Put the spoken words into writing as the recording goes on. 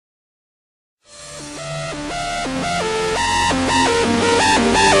Hi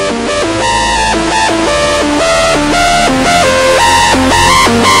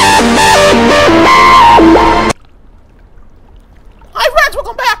friends,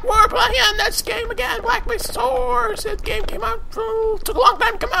 welcome back. We're playing this game again. Black Mesa Source. This game came out, took a long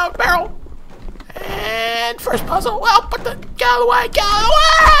time to come out. Barrel. And first puzzle. Well, put the get out of the way. Get out of the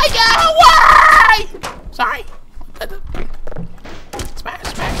way. Get out of the way. Sorry. Smash,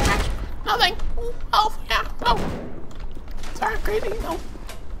 smash, smash. Nothing. Oh, yeah. No. Sorry, I'm crazy. No.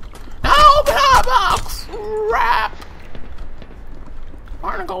 No, open up. Oh, crap.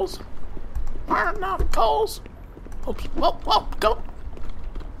 Barnacles. Barnacles. Oops. Whoa, whoa, go.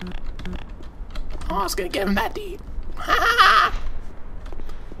 Oh, I was gonna give him that deed. Ha ha ha.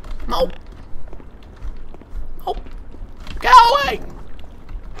 Nope. Nope. Get out of the way.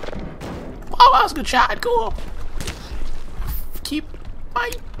 Oh, that was a good shot. Cool.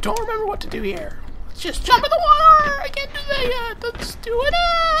 I don't remember what to do here. Let's just jump in the water. I can't do that yet. Let's do it.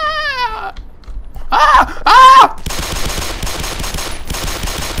 Ah!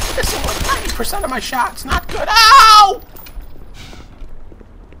 This is like 90% of my shots. Not good. Ow!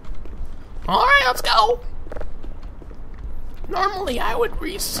 Alright, let's go. Normally I would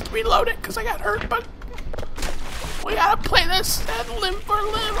reload it because I got hurt, but we gotta play this at limb for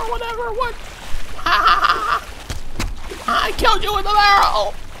limb or whatever. What? Ha ha ha! I killed you with an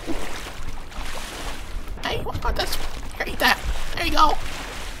arrow! Hey, what about this? Here, eat that. There you go.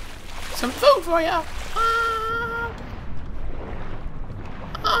 Some food for you.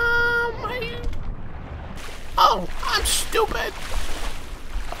 Oh, I'm stupid.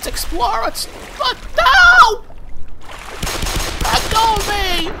 Let's explore. Let's no! Let go of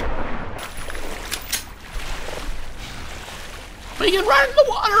me! We can run in the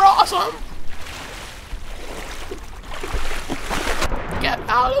water. Awesome. Get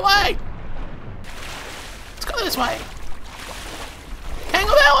out of the way! Let's go this way. Can't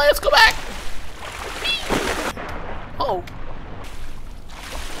go that way, let's go back! Oh.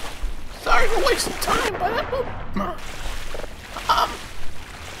 Sorry for wasting time, but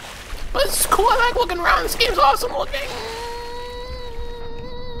it's cool. I like looking around. This game's awesome looking.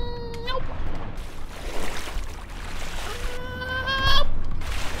 Nope.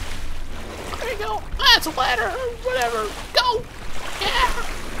 There you go. That's a ladder. Whatever. Go! Yeah.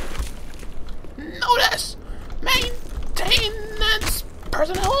 Notice. Maintenance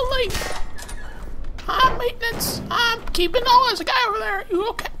personnel only. Maintenance. I'm keeping all this guy over there. You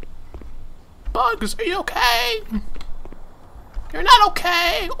okay? Bugs, are you okay? You're not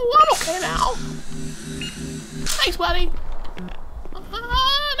okay. Oh, I'm okay now. Thanks, buddy. No.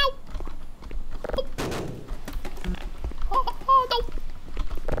 Oh, no. Oh.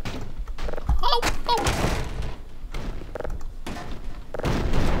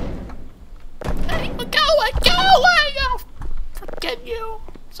 Hey, go away! Go away! I'll forget you.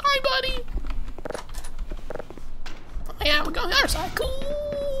 Sorry, buddy. Oh, yeah, we're going the other side. Cool.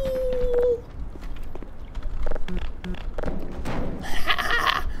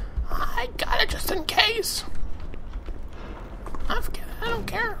 I got it just in case. I forget it. I don't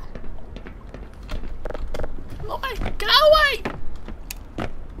care. No way. Get out of the way!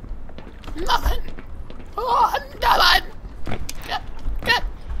 Nothing. Oh, nothing. Get.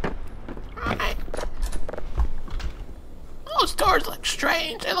 Alright. Those doors look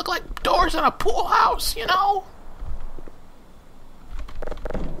strange. They look like doors in a pool house, you know?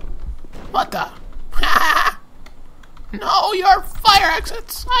 What the? No, your fire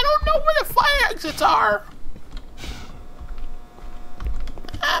exits. I don't know where the fire exits are.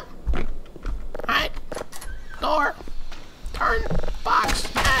 Alright. Door. Turn. Box.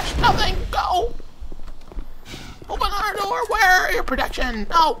 Smash. Nothing. Go. Open our door. Where are your protection?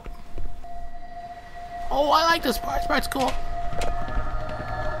 No. Oh, I like this part. This part's cool.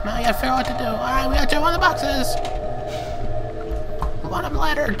 Now you gotta figure out what to do. Alright, we gotta jump on the boxes. Bottom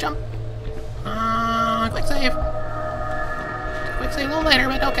ladder. Jump. Quick save. Quick save a little later,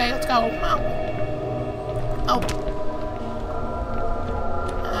 but okay, let's go. Oh.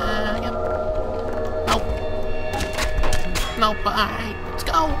 Yep. Nope. Alright, let's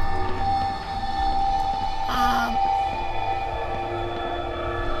go.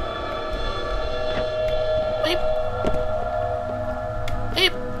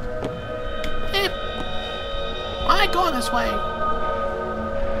 Beep. Why am I going this way?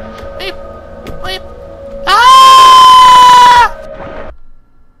 Beep. Ah!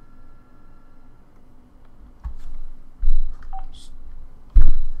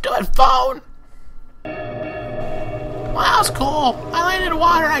 Stupid phone. Well, that was cool. I landed in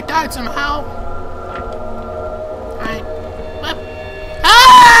water. I died somehow. Alright.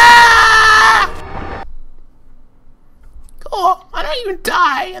 Ah!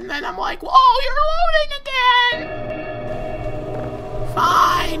 die, and then I'm like, whoa, you're loading again!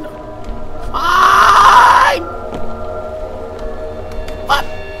 Fine. Fine! What?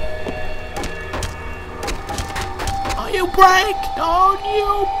 Don't you break! Don't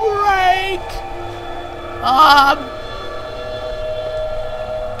you break!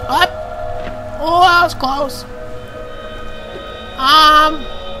 What? Oh, that was close.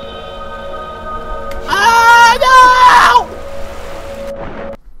 No!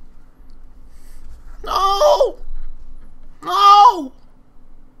 No! No!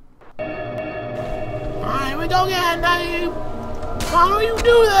 Alright, here we go again. How do you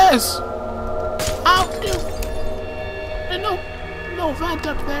do this? How do... There's no vent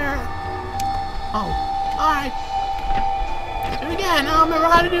up there. Oh, alright. Do it again. I don't remember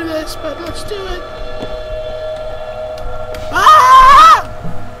how to do this, but let's do it. Ah!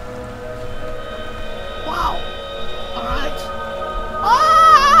 Wow. Alright.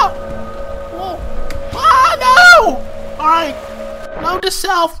 Ah! Whoa. Ah, no! Alright. Note to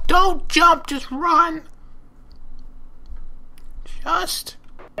self, don't jump, just run. Just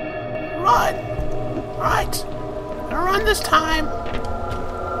run. Alright. Gonna run this time.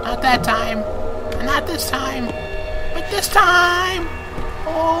 Not that time. And not this time. But this time!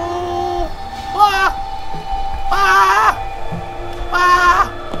 Oh! Ah! Ah! Ah!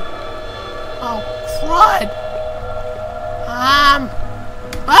 Oh, crud! Ah!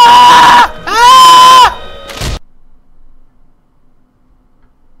 Ah!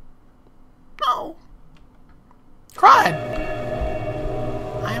 No. Crud!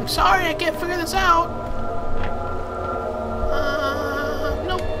 I am sorry I can't figure this out.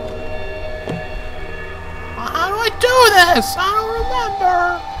 Nope. Well, how do I do this? I don't remember.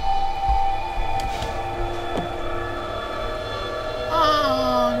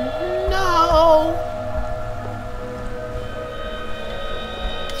 Oh, no.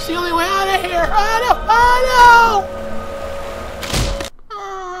 It's the only way out of here. Oh, no. Oh, no.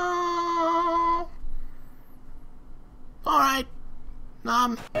 Oh. Alright.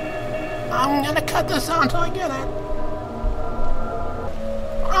 I'm gonna cut this out until I get it.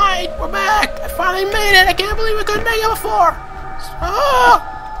 Alright, we're back. I finally made it. I can't believe we couldn't make it before. Oh,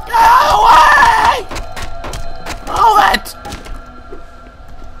 go away! Oh, it!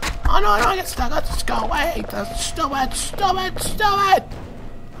 Oh, no, I don't get stuck. Let's just go away. That's stupid, stupid, stupid.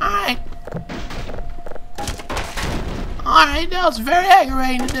 Alright. Alright, that was very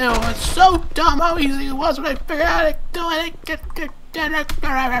aggravating to do. It's so dumb how easy it was when I figured out how to do it.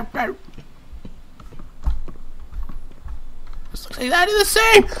 This looks exactly the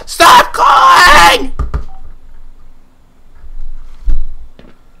same. Stop calling!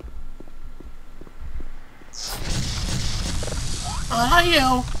 Oh, not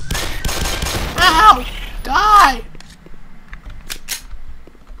you. Ow! Die!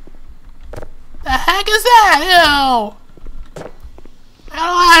 The heck is that? Ew!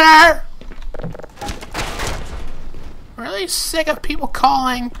 Lighter! Really sick of people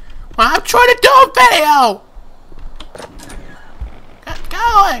calling when I'm trying to do a video! Get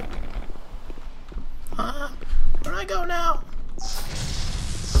going! Where do I go now?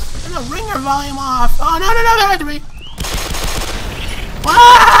 Turn the ringer volume off. Oh, no, there has to be.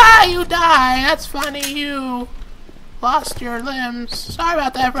 Ah, you die. That's funny. You lost your limbs. Sorry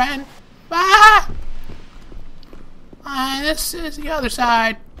about that, friend. Ah! This is the other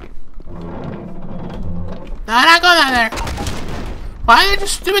side. No, I'm not going down there. Why are there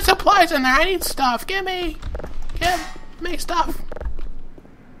just stupid supplies in there? I need stuff. Give me stuff.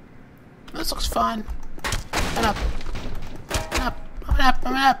 This looks fun. Come up.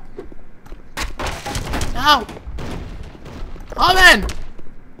 Come up. No. Oh, then.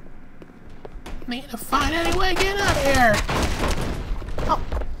 Need to find any way to get out of here.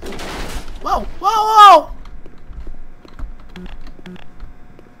 Oh. Whoa.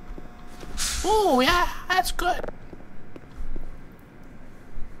 Ooh, yeah, that's good.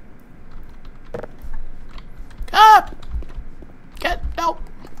 Up! No.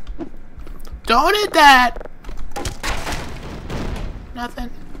 Don't hit that! Nothing.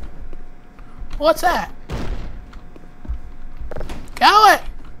 What's that? Get away!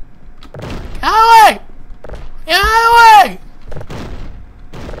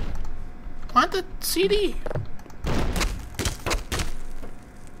 Want the CD?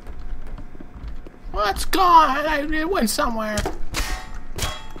 Well, it's gone. It went somewhere.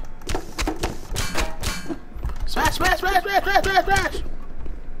 Smash!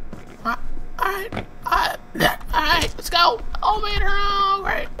 Alright, let's go. Elevator,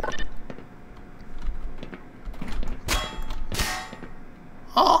 alright.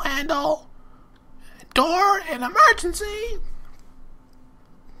 Oh, handle. Door in emergency.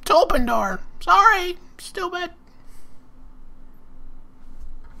 to open door. Sorry, stupid.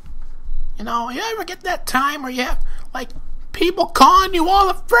 You know, you ever get that time where you have, like, people calling you all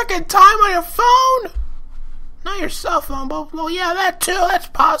the frickin' time on your phone? Not your cell phone, but, well, yeah, that too, that's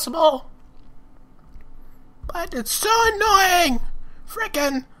possible. But it's so annoying.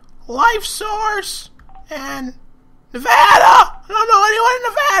 Frickin' Life Source and Nevada. I don't know anyone in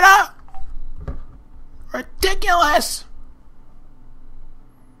Nevada. Ridiculous.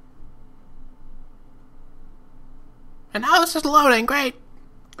 And now this is loading. Great.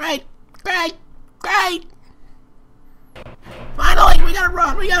 Finally, we gotta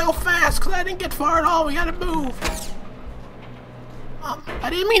run. We gotta go fast because I didn't get far at all. We gotta move. I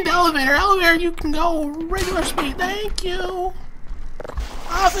didn't mean the elevator. Elevator, you can go regular speed. Thank you.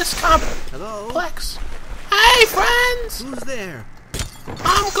 Office complex. Hey, friends. Who's there?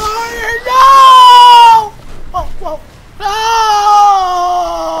 I'm Gordon. No! Whoa. No!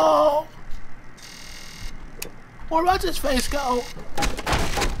 Where does his face go?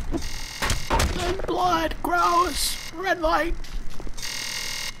 And blood. Gross. Red light.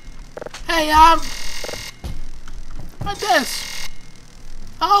 Hey, what's this?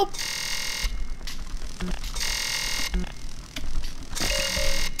 Oh.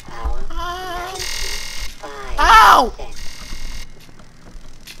 Ow!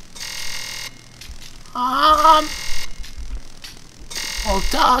 Oh,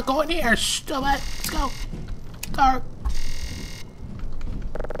 duh, go in here, stupid. Let's go. Dark.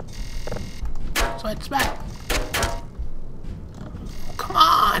 So it's back. Oh, come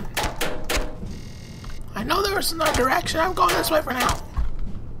on. I know there was another direction. I'm going this way for now.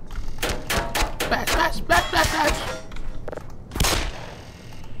 Back.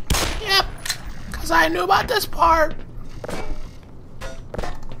 Yep. Because I knew about this part.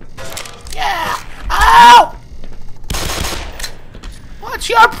 Yeah. Ow! What's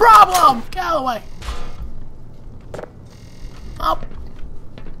your problem, Callaway? Up.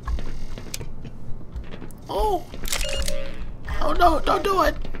 Oh. Oh no, don't do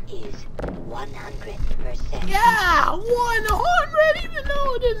it. Is 100%. Yeah, 100, even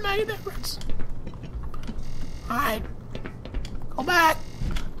though it didn't make a difference. Alright. Go back.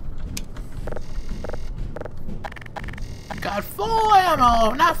 Got full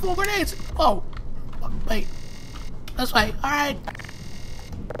ammo, not full grenades. Oh. Wait. This way. Alright.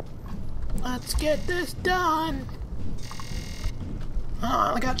 Let's get this done.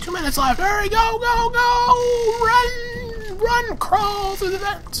 Oh, I got 2 minutes left. Hurry, go! Run, crawl through the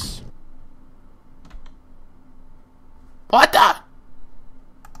vents. What the?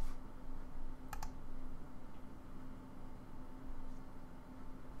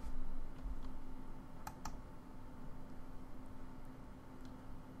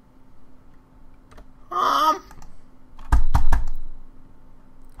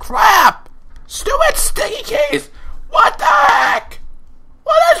 Crap! Stupid sticky keys! What the heck?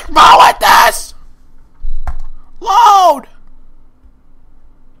 What is wrong with this? Load!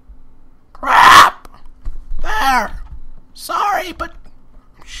 Crap! There. Sorry, but...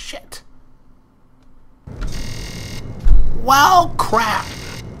 shit. Well, crap.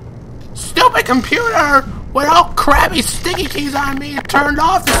 Stupid computer with all crappy sticky keys on me turned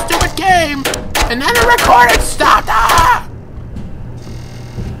off the stupid game, and then the recording stopped. Ah!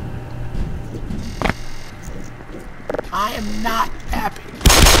 I am not happy.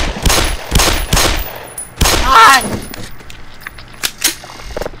 Die!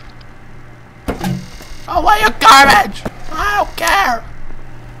 Oh, what your garbage? I don't care.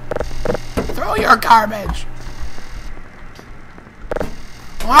 Throw your garbage.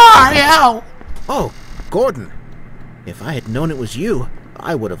 Where are you? Oh, Gordon. If I had known it was you,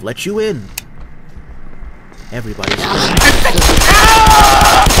 I would have let you in. Everybody's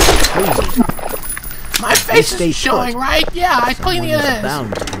crazy. My face is showing, right? Yeah, I clearly Someone is. is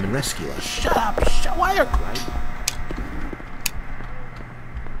bound to come and rescue us. Shut up. Why are...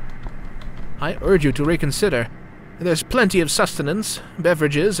 I urge you to reconsider. There's plenty of sustenance,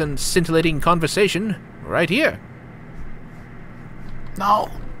 beverages, and scintillating conversation right here.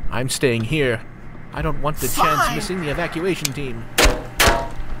 No. I'm staying here. I don't want the chance missing the evacuation team.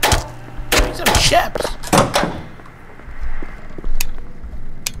 Need some chips.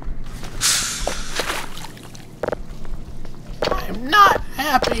 I'm not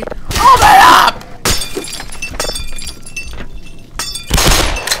happy. Hold it up!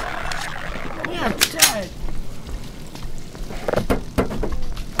 You're dead.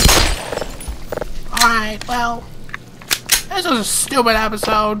 Alright, well, this was a stupid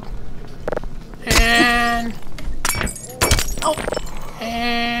episode. And... oh.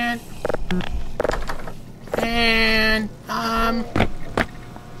 And...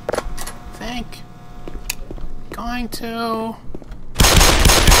 going to...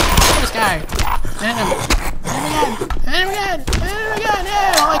 this guy. Hit him. Hit him again.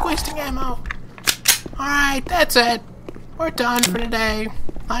 Yeah, I don't like wasting ammo. Alright, that's it. We're done for today.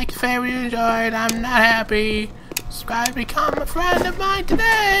 Like if you enjoyed, I'm not happy. Subscribe, become a friend of mine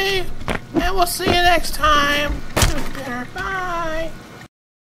today. And we'll see you next time. Bye.